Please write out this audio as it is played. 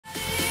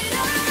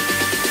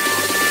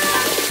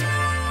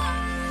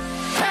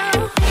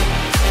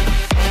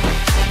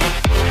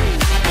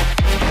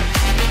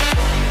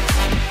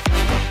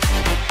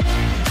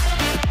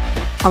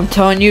I'm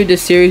telling you,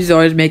 this series is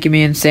always making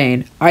me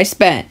insane. I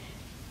spent,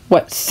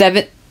 what,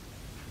 I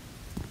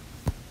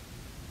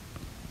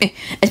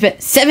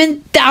spent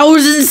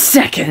 7,000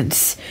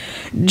 seconds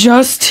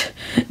just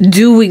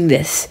doing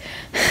this.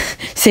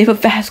 Save a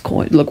fast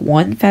coin. Look,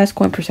 1 fast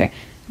coin per second.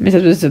 This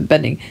is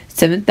bending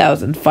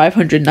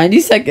 7,590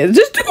 seconds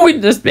just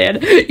doing this, man.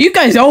 You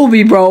guys owe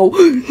me, bro.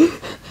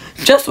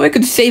 Just so I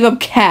could save up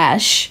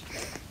cash.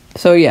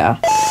 So yeah.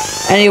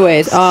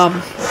 Anyways,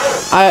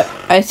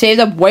 I saved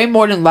up way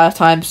more than last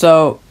time.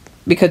 So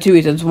because 2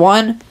 reasons.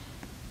 One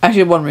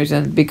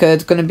reason, because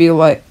it's gonna be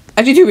like,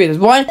 actually 2 reasons.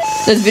 One,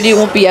 this video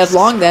won't be as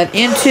long then,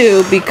 and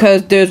 2,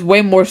 because there's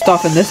way more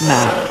stuff in this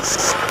map.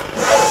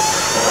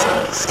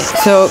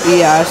 So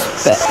yeah, I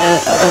spent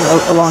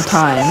a long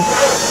time.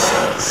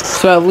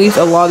 So at least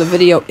a lot of the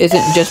video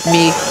isn't just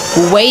me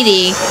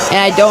waiting, and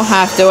I don't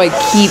have to like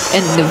keep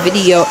ending the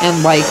video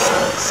and like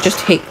just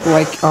take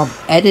like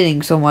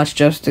editing so much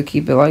just to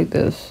keep it like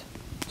this.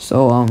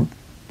 So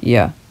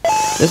yeah,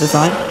 this is a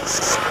sign.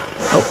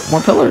 Oh,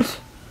 more pillars.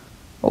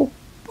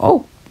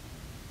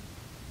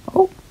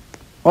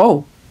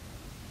 Oh.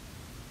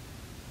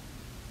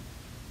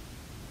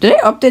 Did I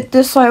update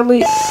this slightly?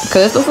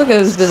 Because it looks like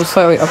it's been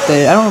slightly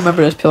updated. I don't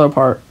remember this pillar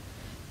part,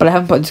 but I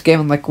haven't played this game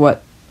in like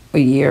what, a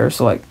year,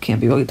 so I can't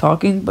be really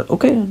talking. But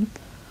okay.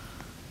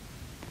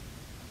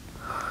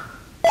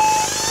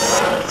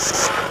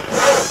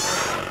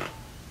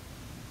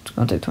 It's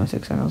gonna take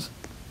 26 seconds.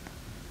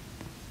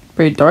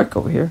 Pretty dark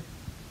over here.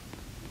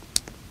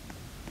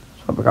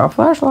 So I got a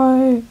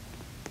flashlight.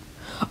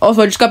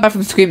 Also, I just got back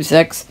from Scream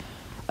 6.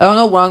 I don't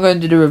know when I'm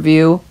going to do the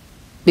review,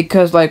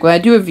 because like when I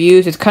do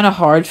reviews, it's kind of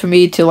hard for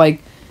me to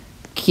like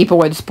keep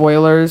away the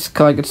spoilers,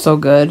 cause like it's so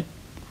good,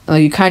 and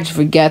like, you kind of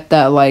forget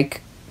that like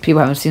people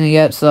haven't seen it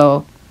yet.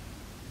 So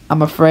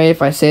I'm afraid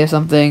if I say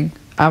something,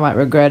 I might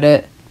regret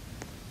it.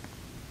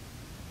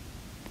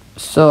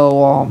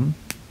 So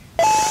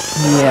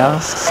yeah,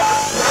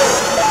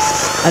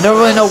 I don't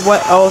really know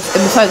what else.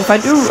 And besides, if I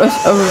do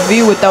a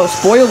review without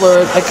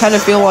spoilers, I kind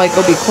of feel like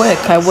it'll be quick.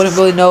 I wouldn't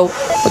really know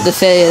what to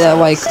say that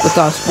like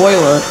without a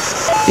spoiler,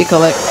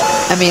 because like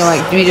I mean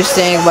like me just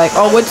saying like,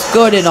 oh, it's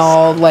good and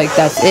all, like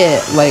that's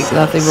it, like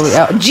nothing really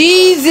out.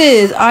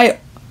 Jesus,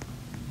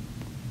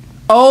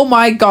 oh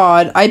my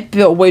god, I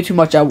built way too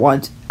much at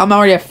once. I'm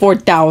already at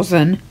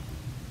 4,000.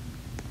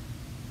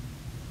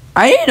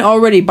 I didn't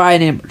already buy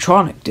an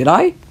animatronic, did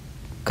I?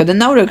 Because then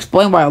that would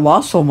explain why I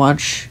lost so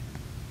much.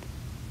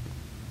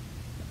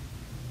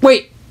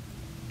 Wait,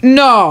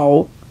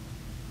 no.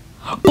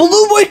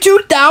 Blue Boy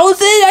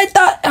 2000? I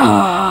thought.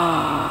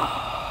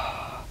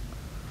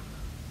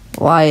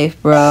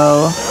 Life,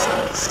 bro.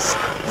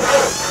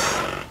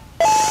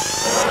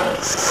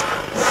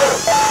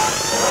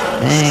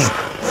 Dang.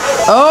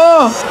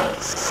 Oh!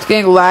 It's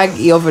getting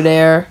laggy over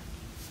there.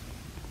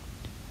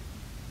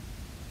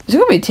 Is it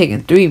gonna be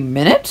taking 3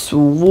 minutes?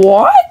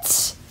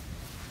 What?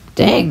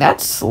 Dang,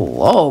 that's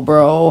slow,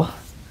 bro.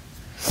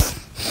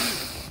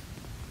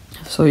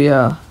 So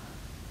yeah.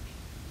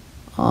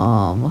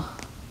 Oh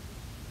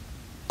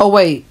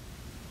wait.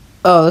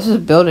 Oh, this is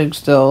building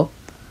still.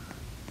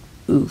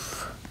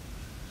 Oof.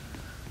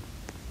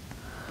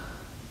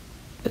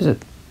 Is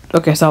it?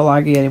 Okay, it's not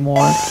laggy anymore.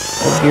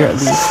 Over here at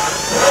least.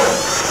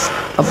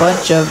 A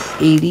bunch of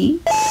 80.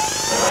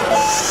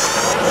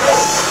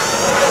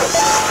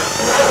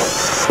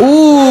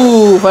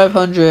 Ooh,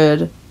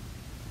 500.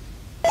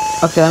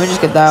 Okay, let me just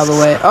get that out of the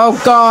way.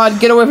 Oh god,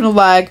 get away from the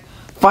lag.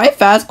 5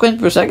 fast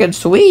coins per second.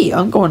 Sweet.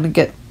 I'm going to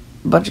get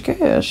a bunch of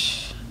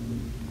cash.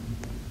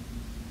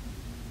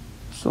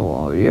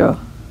 So, yeah.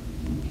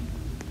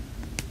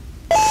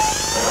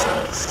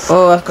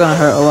 Oh, that's gonna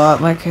hurt a lot,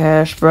 my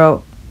cash,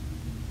 bro.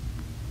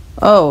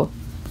 Oh.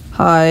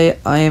 Hi,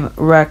 I'm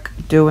Rec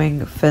doing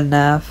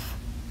FNAF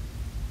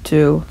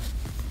 2.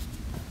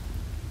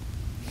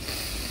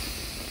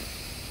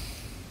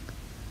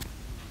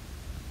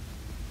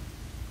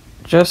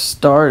 Just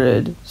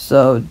started,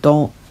 so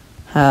don't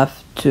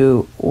have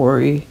to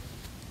worry.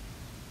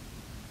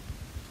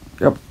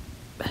 Yep.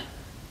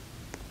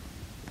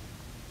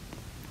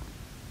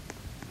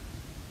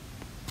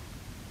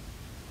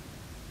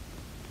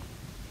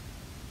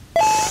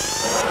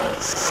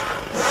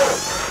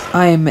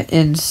 I'm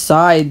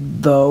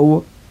inside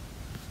though.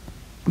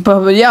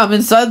 But yeah, I'm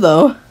inside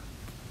though.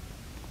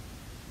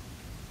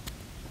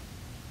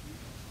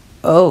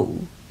 Oh.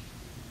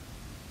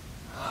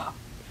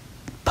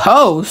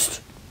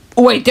 Post?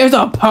 Wait, there's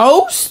a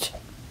post?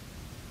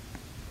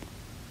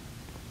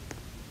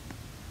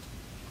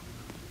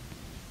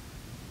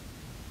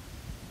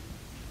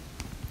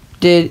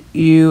 Did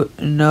you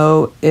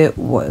know it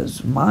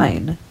was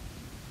mine?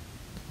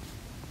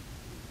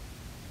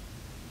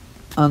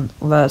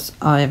 Unless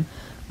I'm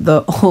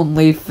the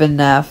only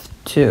FNAF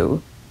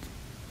 2.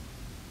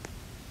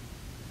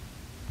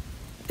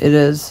 It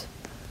is.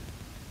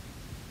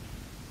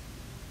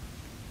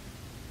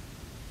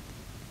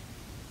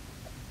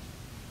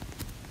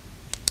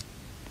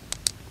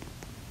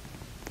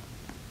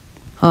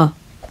 Huh.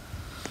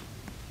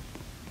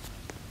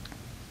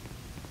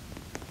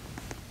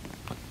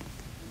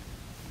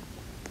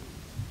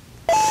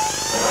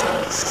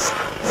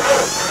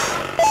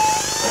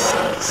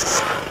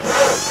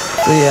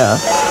 So yeah.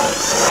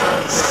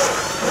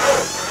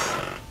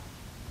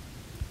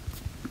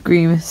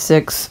 Scream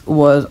 6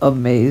 was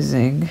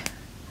amazing.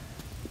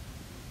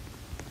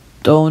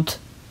 Don't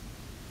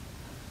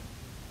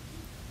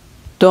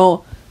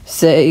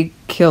say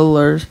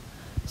killers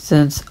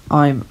since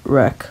I'm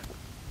wreck.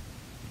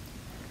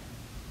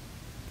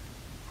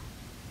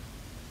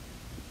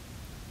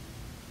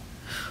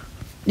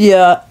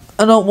 Yeah,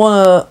 I don't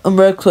want to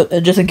wreck,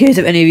 just in case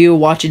if any of you are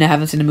watching and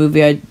haven't seen the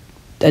movie, I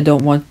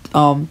don't want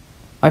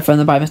my friend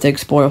to by mistake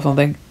spoil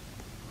something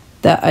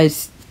that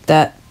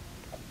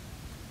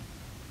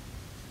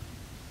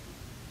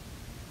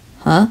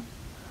huh?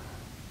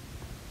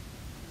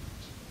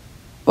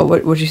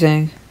 What you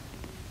saying?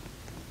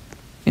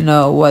 You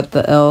know what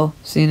the L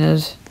scene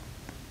is?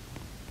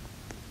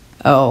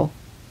 Oh.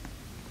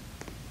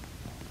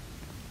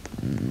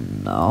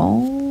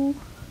 No.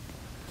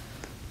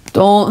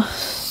 Don't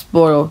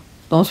spoil.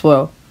 Don't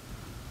spoil.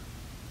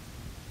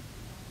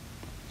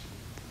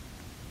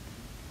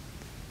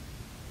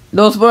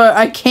 Don't spoil.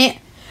 I can't.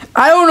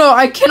 I don't know.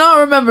 I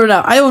cannot remember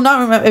now. I do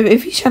not remember.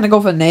 If he's trying to go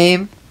for a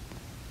name,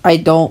 I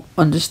don't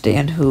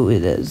understand who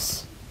it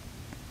is.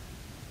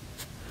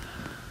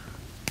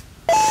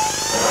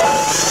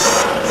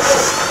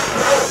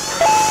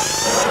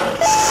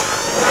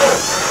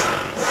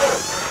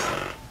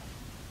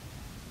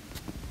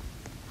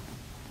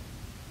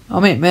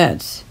 How many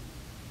minutes?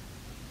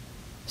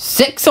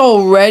 6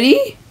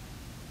 already?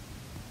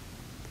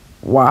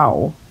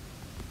 Wow.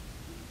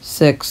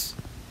 6.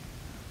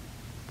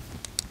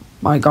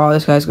 My god,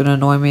 this guy's gonna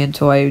annoy me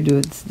until I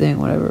do this thing,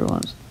 whatever it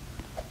was.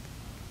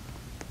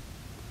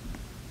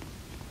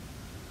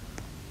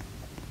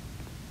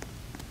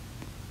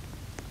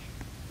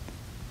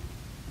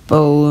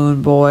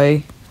 Balloon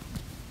boy.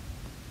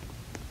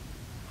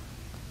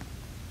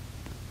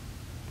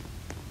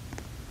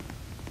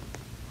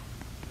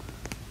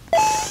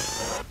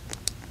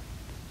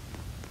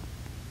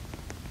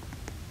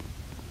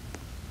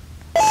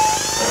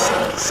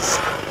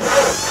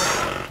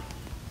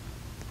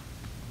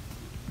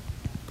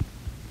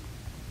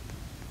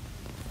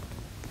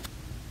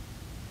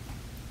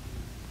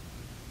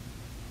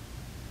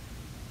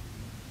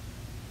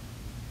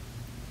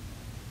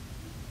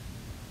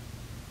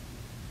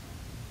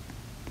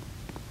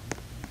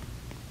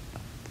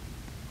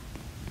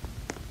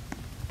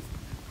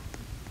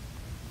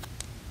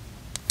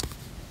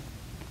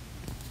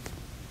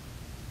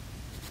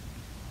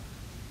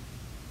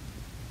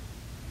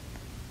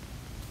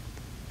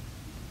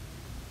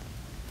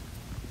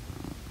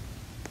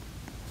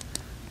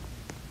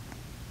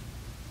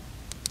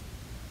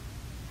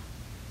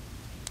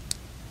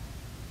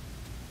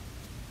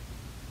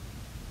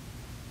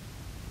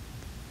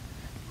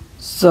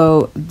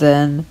 So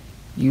then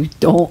you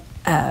don't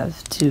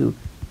have to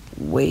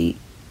wait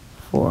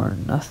for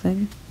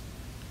nothing.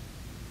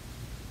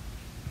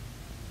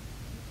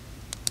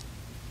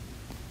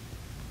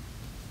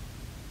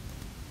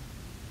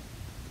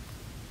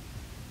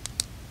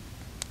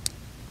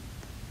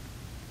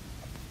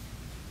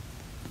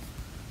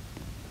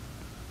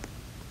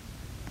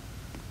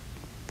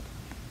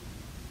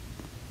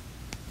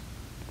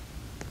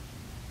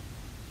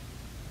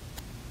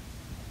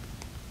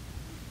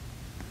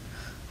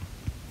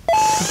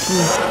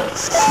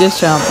 This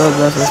channel builds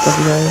the rest of the stuff,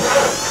 you guys.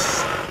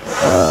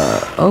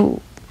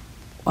 Oh.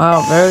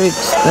 Wow, very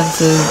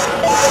expensive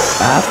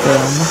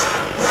bathroom.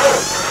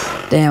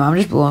 Damn, I'm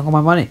just blowing all my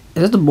money.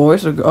 Is it the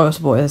boys or oh, it's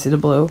the boys? I see the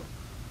blue.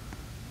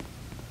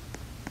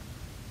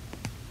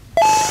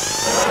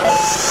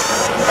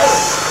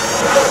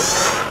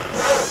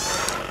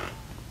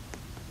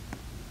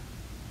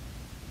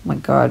 Oh my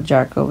god,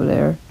 Jack over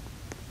there.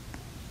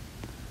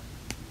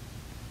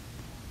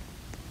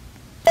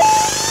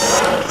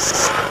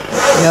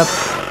 Yep.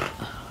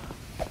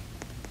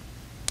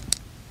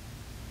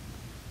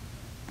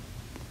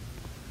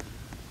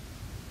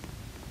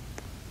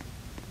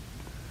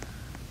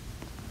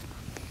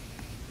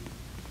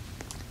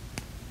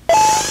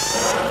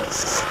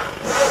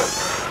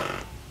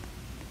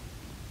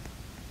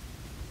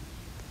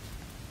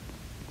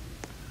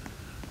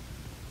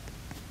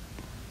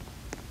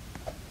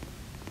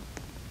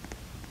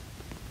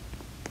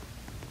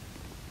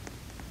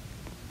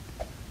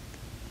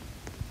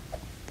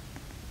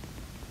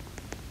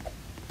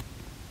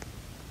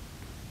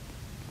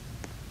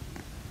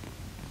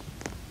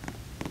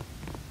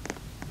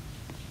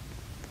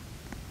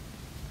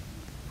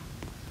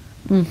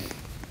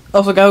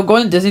 Also, guys, we're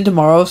going to Disney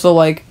tomorrow, so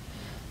like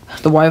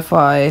the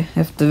Wi-Fi,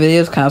 if the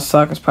videos kind of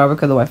suck, it's probably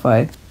because of the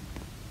Wi-Fi.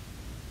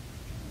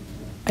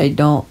 I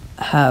don't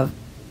have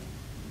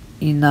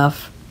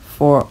enough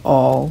for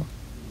all.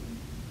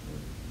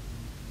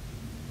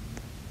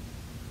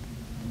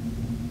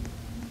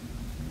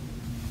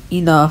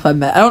 Enough, I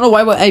met. I don't know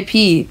why, what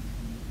IP.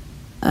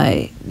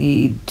 I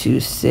need to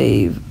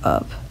save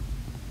up.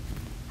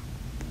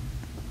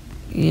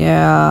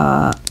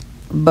 Yeah,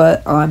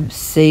 but I'm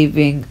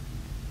saving.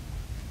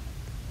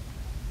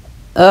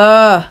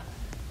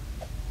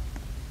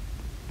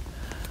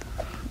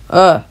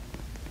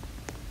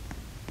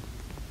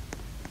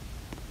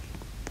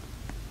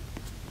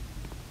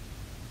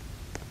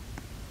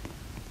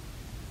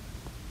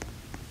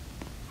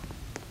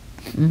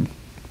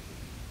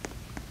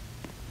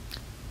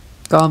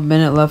 Got a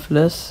minute left for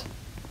this.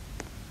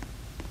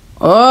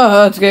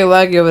 Oh, it's getting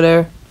laggy over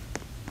there.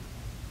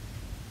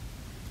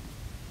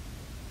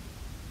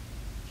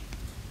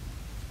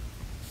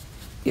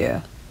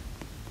 Yeah.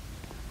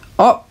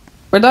 Oh,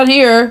 we're done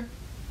here.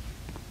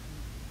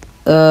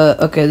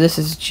 Okay, this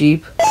is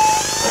cheap.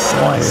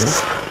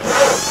 Wires.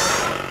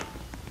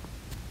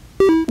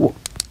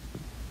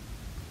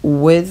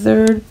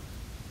 Withered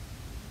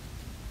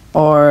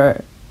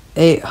or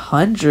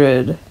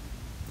 800.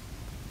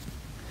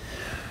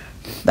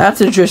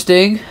 That's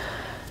interesting.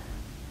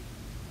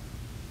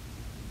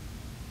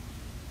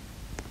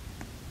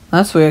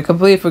 That's weird. I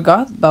completely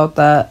forgot about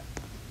that.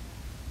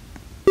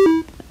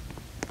 I'm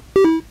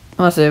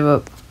gonna save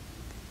up.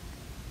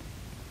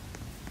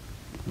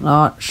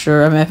 Not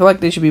sure. I mean, I feel like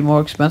they should be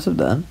more expensive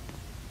then.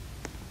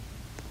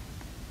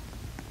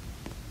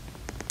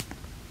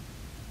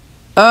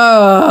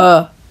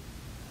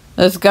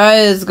 This guy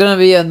is gonna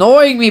be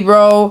annoying me,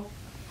 bro.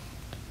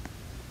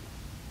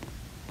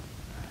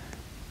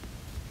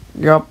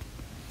 Yup.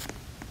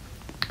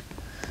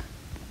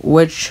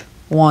 Which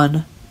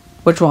one?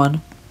 Which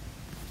one?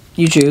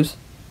 You choose.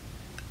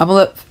 I'm gonna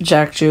let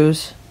Jack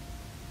choose.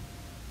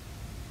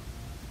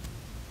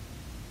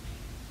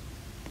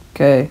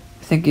 Okay,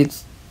 I think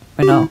it's...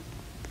 I know.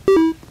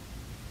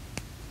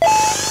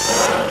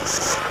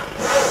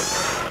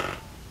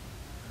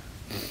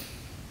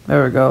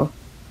 There we go.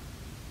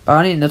 But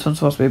I need this one's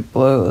supposed to be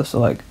blue, so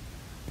like...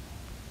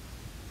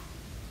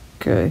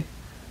 Okay.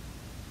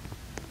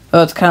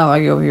 Oh, it's kind of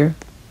laggy over here.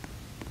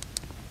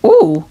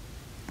 Ooh!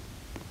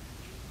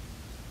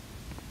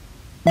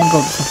 I'm gonna go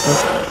with this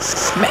one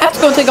first. Man, that's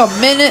gonna take a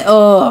minute!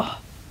 Ugh!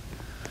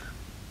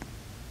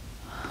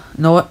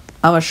 You know what?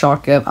 I'm gonna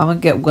shock him. I'm gonna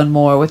get one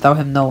more without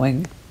him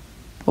knowing.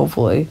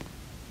 Hopefully.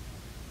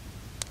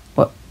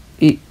 What?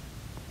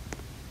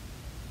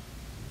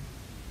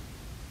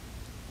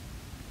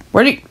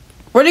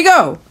 Where'd he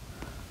go?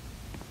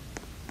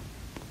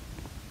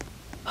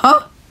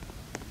 Huh?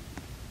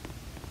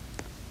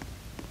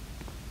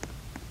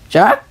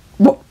 Jack?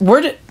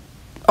 Where did...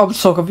 I'm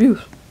so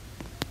confused.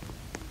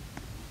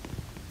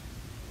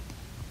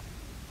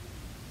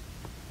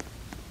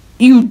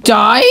 You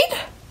died?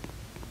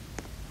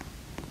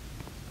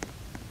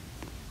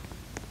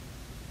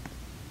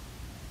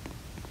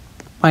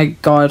 My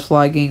god, it's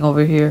lagging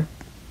over here.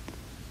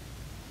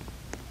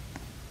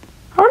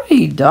 How did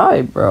he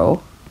die,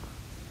 bro?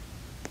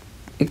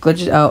 It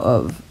glitched out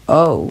of...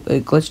 Oh,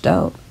 it glitched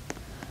out.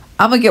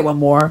 I'm gonna get one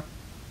more.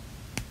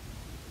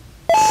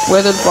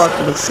 Weathered bark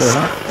looks good,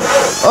 huh?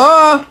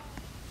 Oh!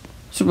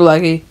 Super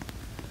laggy.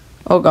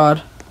 Oh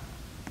god.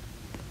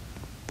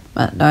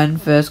 At 9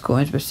 fast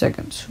coins per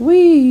second.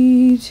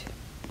 Sweet.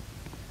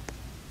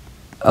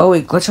 Oh,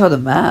 it glitched out of the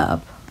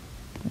map.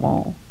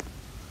 Whoa.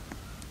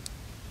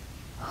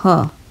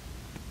 Huh.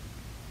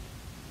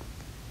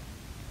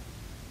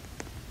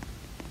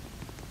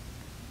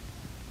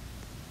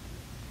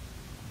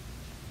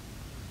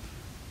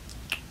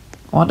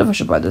 I wonder if I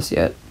should buy this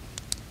yet.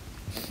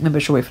 Maybe I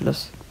should wait for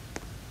this.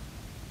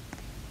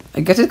 I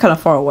guess it's kind of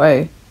far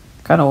away.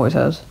 Kind of always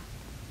has.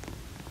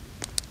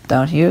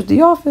 Down here's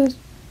the office.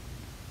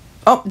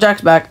 Oh,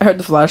 Jack's back. I heard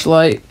the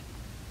flashlight.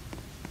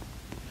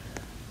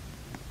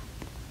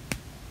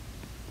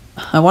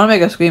 I want to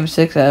make a Scream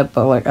 6 ad,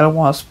 but like I don't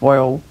want to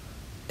spoil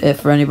it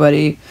for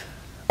anybody.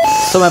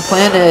 So my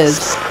plan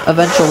is,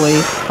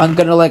 eventually, I'm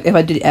gonna like, if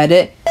I did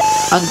edit,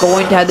 I'm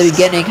going to have the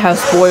beginning have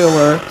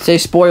spoiler, say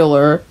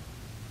spoiler.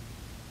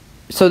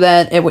 So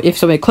that if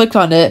somebody clicks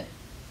on it,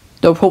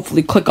 they'll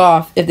hopefully click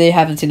off if they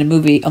haven't seen the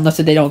movie, unless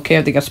they don't care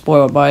if they get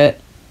spoiled by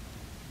it.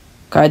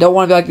 Okay, I don't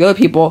want to be like the other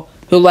people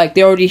who like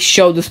they already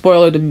showed the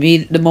spoiler to me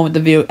the moment the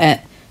video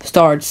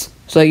starts,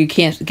 so you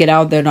can't get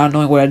out there not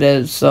knowing what it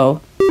is. So,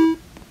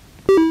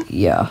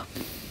 yeah.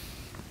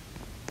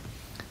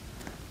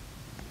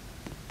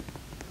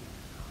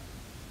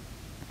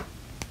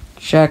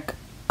 Check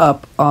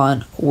up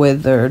on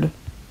Withered.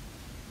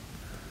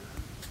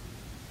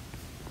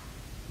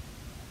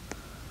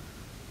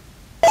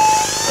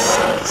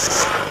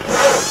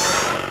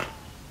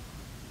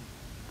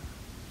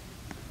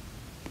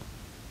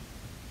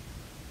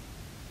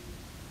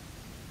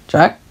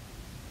 Jack?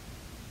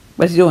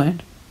 What's he doing?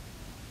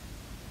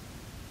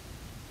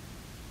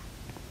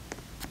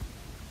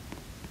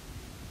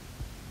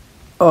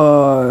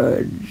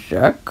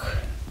 Jack?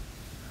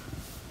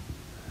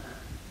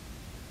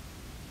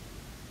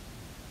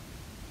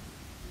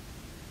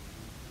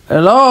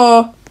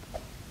 Hello?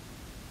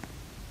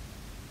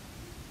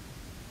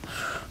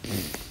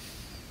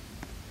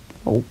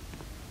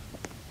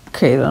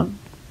 Okay then.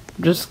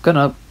 I'm just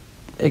gonna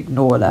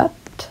ignore that.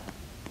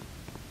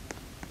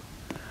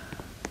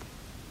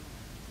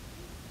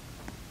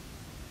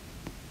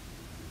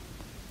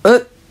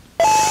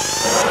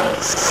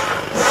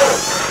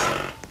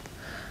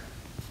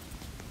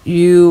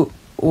 You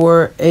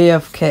were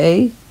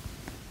AFK?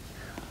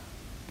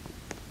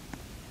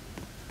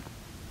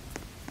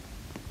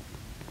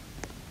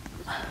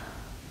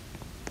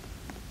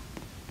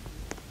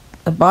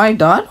 Am I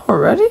done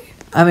already?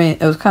 I mean,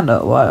 it was kind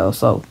of a while,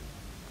 so...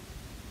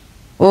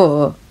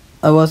 Oh,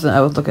 I was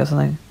looking at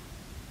something.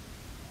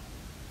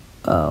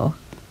 Oh.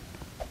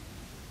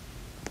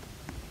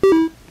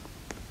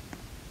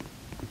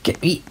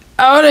 Get me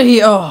out of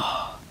here!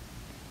 Oh.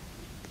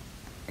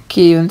 I can't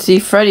even see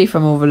Freddy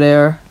from over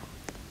there.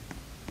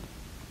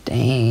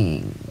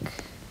 Dang.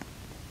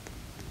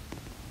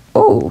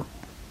 Oh.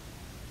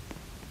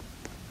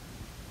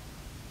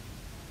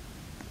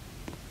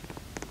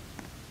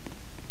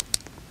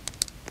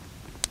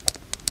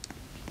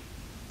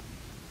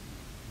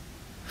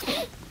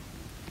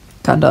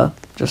 Kinda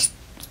just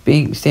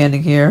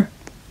standing here,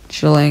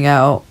 chilling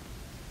out.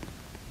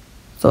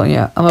 So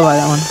yeah, I'm gonna buy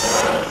that one.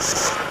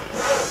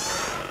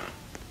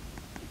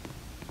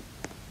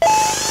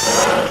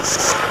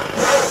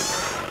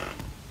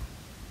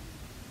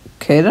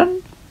 Okay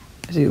then.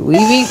 Is he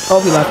leaving? Oh,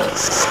 he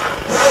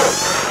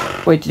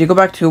left. Wait, did he go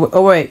back to?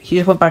 Oh wait, he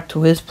just went back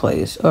to his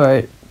place. All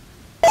right.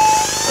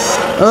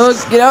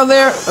 Oh, get out of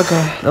there!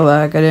 Okay, the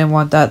lag. I didn't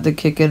want that to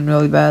kick in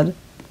really bad.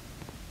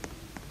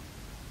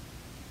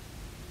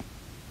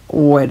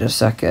 Wait a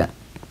second.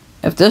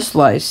 If this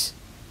slice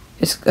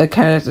is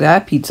kind of like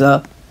that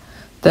pizza,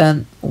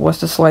 then what's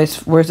the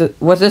slice? What's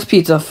this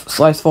pizza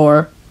slice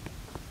for?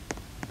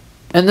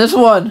 And this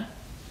one.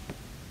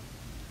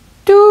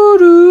 Doo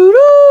doo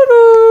doo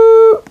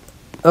doo.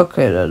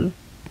 Okay then.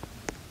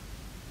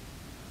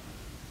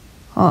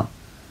 Huh.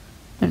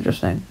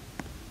 Interesting.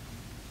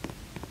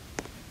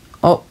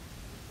 Oh.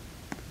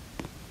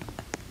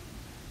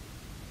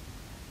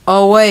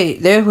 Oh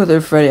wait, there's where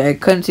they're Freddy. I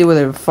couldn't see where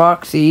they're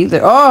Foxy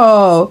either.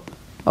 Oh!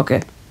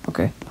 Okay,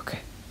 okay, okay.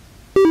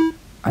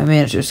 I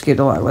managed to escape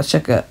the lag. Let's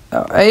check it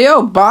out. Hey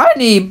yo,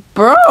 Bonnie,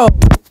 bro!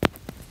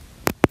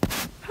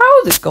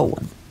 How is it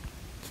going?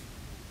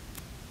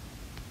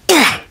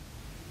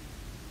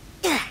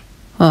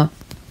 Huh.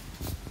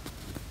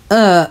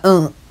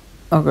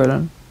 Okay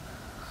then.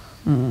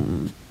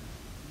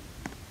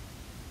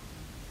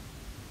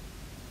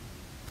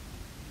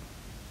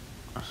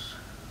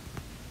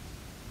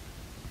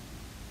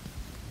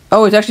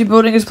 Oh, he's actually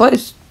building his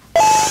place.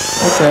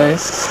 Okay.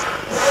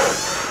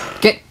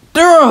 Get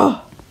through!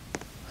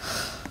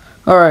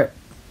 Alright.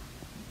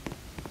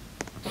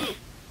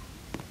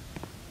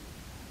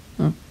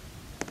 Under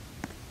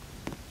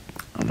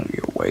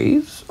your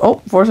waves.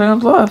 Oh, 4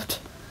 seconds left.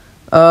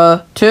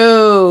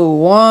 2,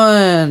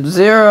 1,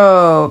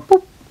 0.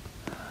 Boop.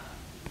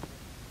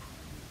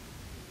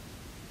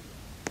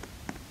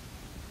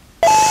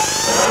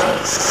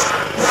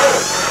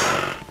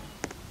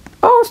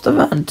 Oh, it's the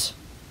vent.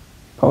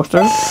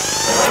 Poster?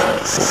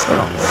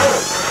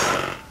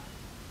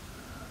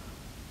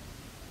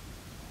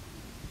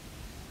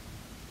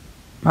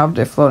 How are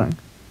they floating?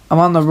 I'm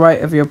on the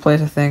right of your place,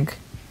 I think.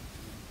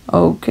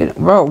 Okay,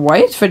 bro, why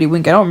is Freddy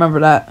wink? I don't remember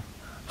that.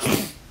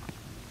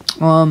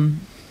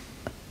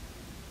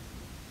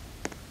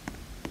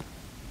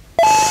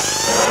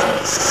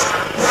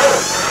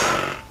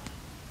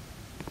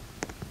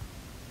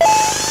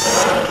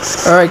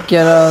 Alright,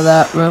 get out of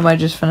that room I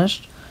just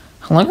finished.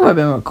 How long have I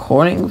been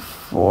recording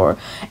for?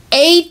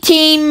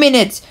 18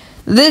 minutes!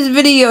 This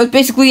video is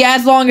basically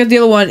as long as the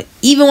other one.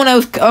 Even when I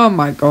was... Oh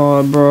my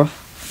god, bro.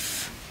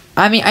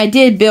 I mean, I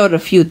did build a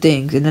few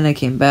things, and then I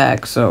came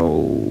back,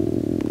 so...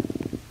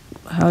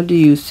 How do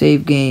you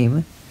save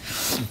game?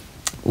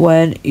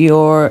 When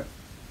you're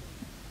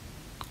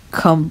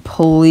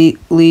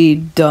completely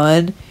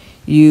done,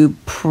 you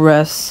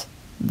press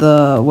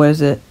the... What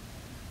is it?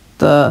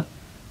 The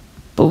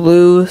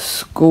blue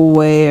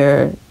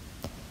square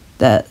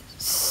that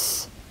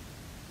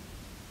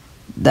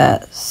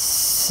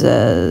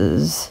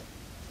says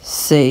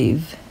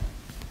save.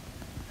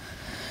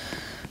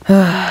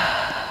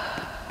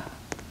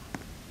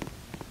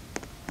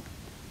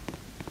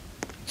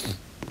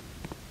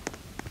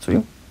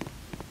 So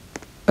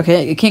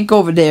okay, you can't go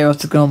over there or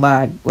it's gonna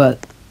lag,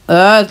 but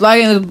it's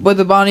lagging with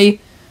the Bonnie.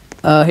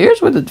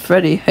 Here's with the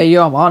Freddy. Hey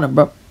yo, I'm on him,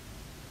 bro.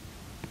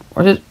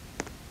 Where's it?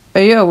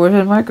 Hey yo, where's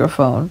his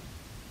microphone?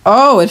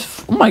 Oh,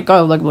 it's... Oh my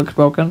god, leg looks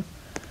broken.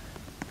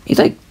 He's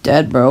like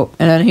dead, bro.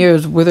 And then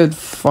here's Withered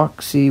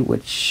Foxy,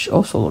 which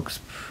also looks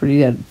pretty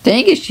dead.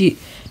 Dang it, she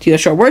the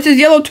short. Where's his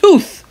yellow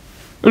tooth?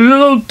 His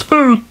yellow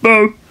tooth,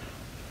 bro.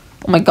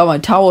 Oh my god, my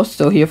towel's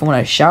still here from when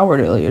I showered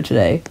earlier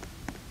today.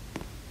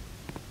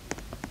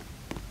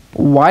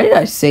 Why did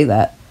I say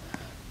that?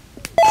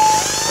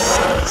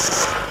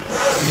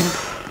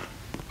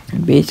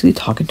 I'm basically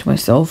talking to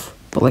myself,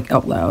 but like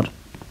out loud.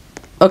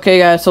 Okay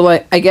guys, so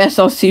like I guess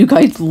I'll see you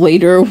guys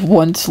later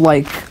once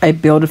like I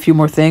build a few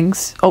more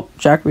things. Oh,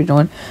 Jack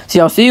rejoined.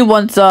 See, I'll see you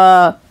once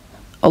a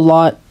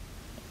lot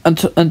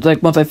until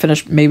like once I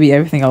finish maybe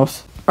everything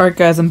else. Alright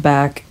guys, I'm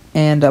back,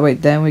 and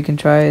wait, then we can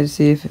try to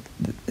see if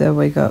they'll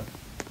wake up.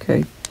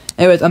 Okay.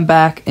 Anyways, I'm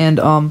back, and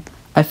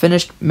I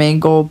finished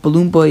Mango.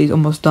 Balloon Boy is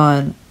almost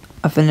done.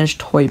 I finished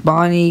Toy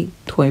Bonnie,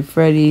 Toy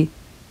Freddy,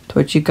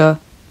 Toy Chica.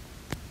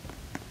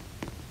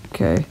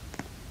 Okay.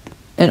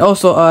 And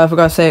also, I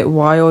forgot to say,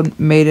 Wild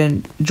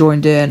Maiden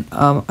joined in.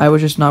 I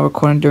was just not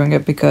recording during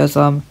it because,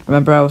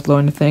 remember I was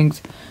loading the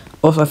things.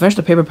 Also, I finished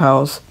the Paper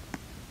Pals.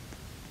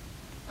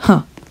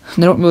 Huh.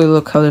 They don't really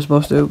look how they're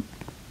supposed to.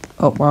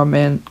 Oh, wow,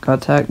 man got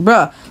attacked.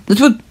 Bruh, this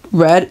was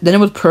red, then it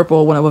was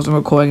purple when I wasn't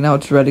recording, now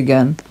it's red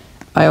again.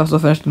 I also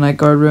finished the night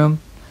guard room.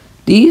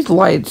 These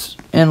lights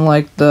in,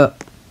 like, the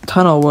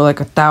tunnel were like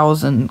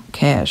 1,000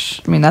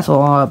 cash. I mean, that's a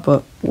lot,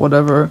 but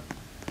whatever.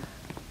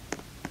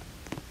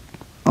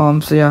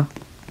 So yeah.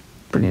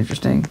 Pretty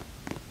interesting.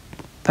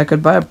 I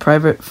could buy a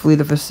private fleet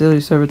of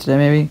facility server today,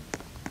 maybe.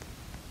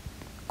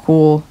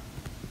 Cool.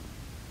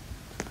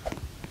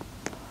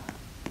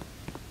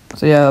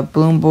 So yeah,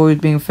 Balloon Boy is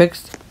being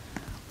fixed.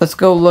 Let's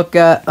go look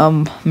at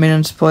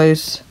Minion's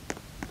place.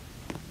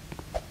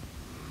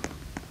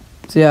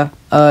 So yeah,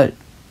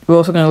 we're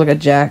also gonna look at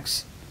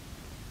Jack's.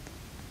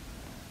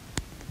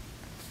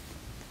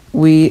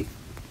 We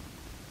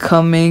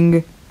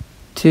coming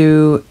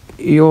to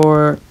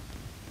your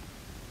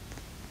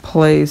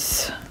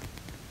place.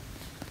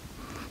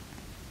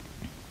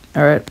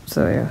 Alright,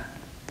 so yeah.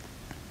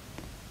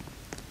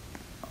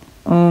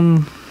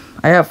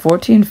 I got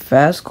 14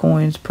 fast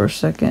coins per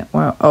second.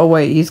 Wow. Oh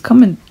wait, he's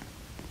coming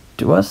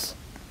to us?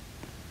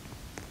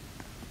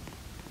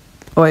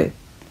 Oh, wait.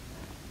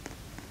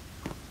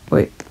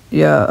 Wait,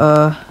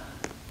 yeah,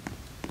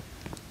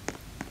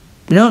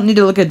 you don't need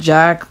to look at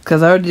Jack,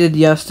 because I already did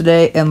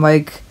yesterday, and,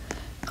 like,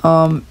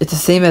 it's the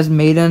same as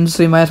Maiden,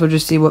 so you might as well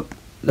just see what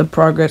the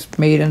progress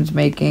Maiden's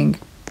making.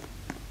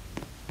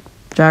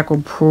 Jack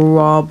will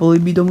probably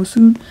be done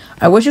soon.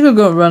 I wish you could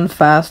go run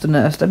fast in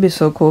this. That'd be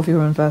so cool if you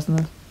run fast in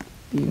this.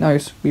 Be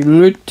nice. Be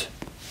lit.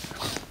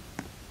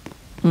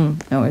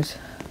 Anyways.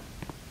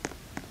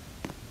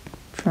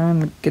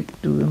 Trying to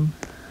get to him.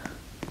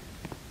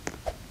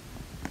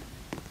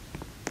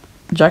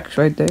 Jack's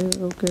right there,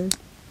 okay.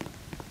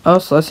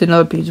 Also, I see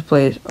another pizza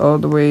place all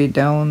the way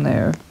down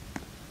there.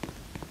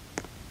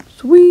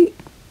 Sweet.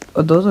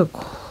 Oh, those are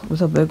cool.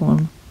 What's a big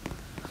one?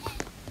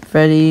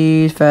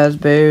 Freddy's,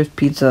 Fazbear's,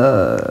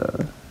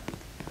 Pizza.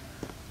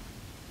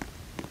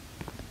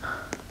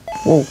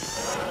 Whoa.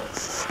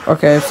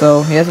 Okay,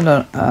 so he hasn't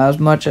done as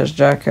much as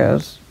Jack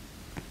has.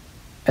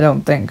 I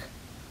don't think.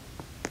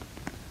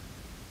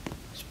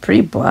 It's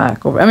pretty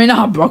black over. I mean,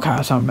 not okay,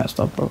 I sound messed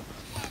up, bro.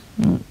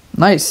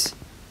 Nice.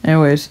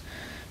 Anyways,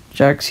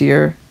 Jack's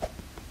here.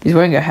 He's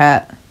wearing a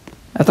hat.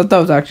 I thought that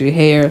was actually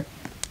hair.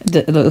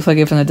 It looks like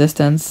it from the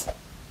distance.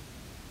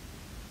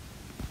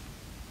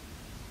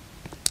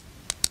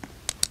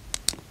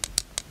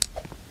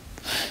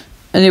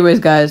 Anyways,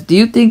 guys, do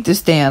you think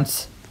this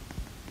dance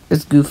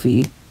is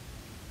goofy?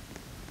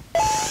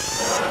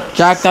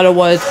 Jack thought it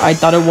was. I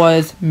thought it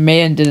was.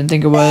 Man didn't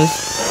think it was.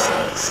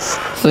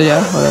 So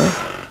yeah,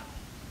 whatever.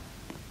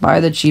 Buy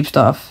the cheap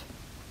stuff.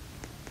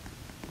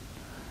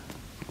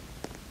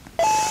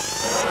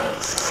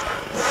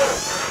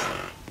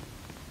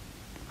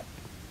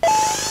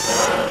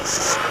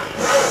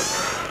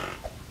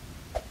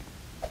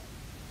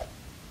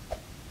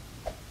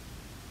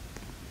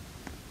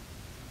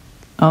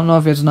 I don't know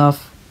if it's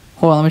enough.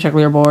 Hold on, let me check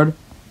leaderboard.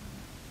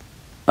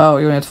 Oh,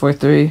 you're only at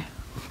 43.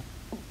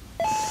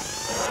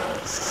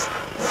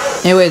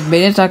 Anyways,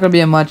 Maiden's not gonna be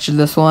in much of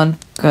this one,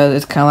 because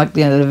it's kind of like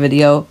the end of the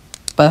video.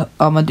 But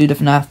I'm gonna do the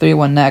FNAF 3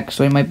 one next,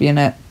 so he might be in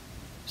it.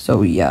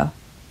 So yeah.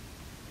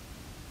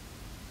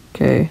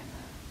 Okay.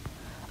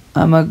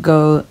 I'm gonna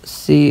go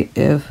see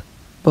if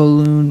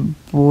Balloon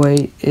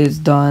Boy is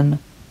done.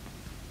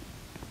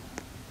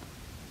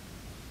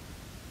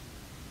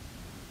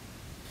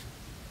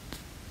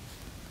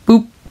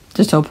 Boop.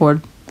 Just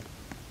teleport.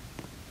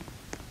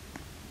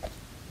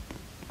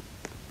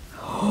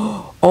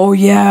 Oh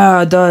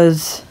yeah, it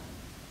does.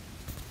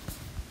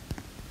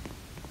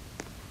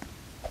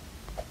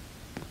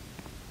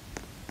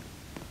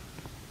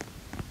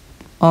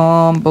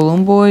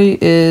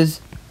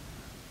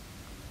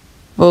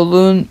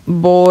 Balloon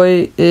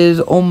Boy is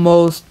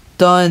almost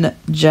done,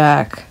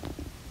 Jack.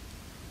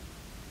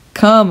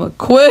 Come,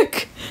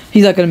 quick!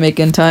 He's not gonna make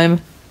it in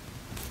time.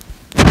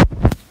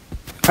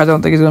 I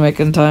don't think he's gonna make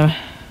it in time.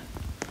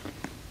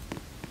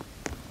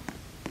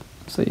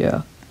 So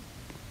yeah.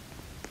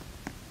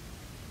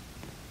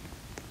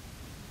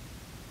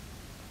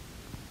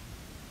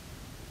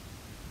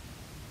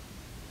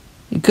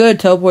 You could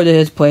teleport to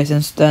his place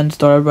and then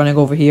start running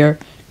over here,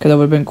 because it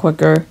would have been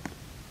quicker.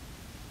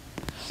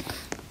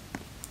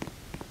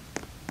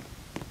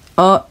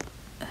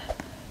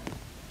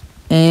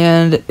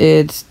 And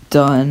it's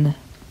done.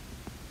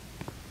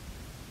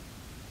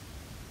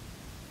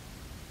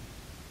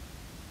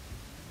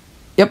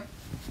 Yep.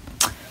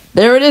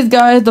 There it is,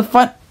 guys. The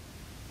fun.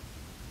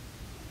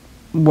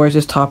 Where's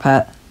his top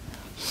hat?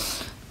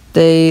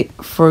 They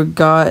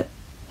forgot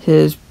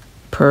his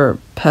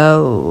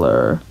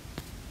propeller.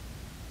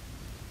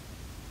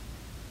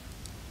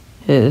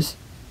 His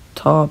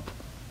top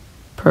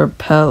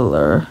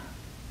propeller.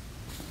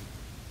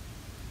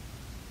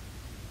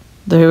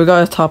 There we go,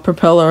 his top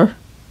propeller.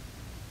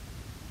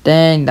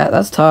 Dang,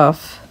 that's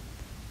tough.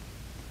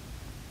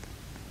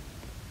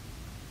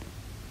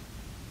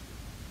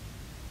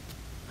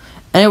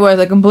 Anyways,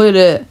 I completed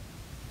it.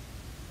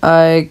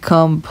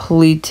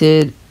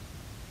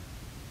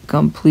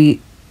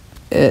 Complete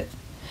it.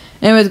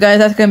 Anyways, guys,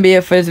 that's gonna be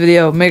it for this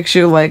video. Make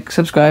sure you like,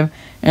 subscribe,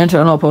 and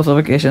turn on post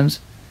notifications.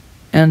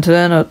 And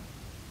then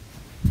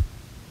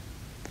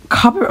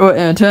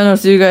and then I'll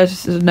see you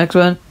guys in the next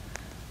one.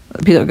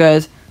 Peace out,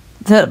 guys.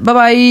 Bye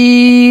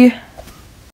bye.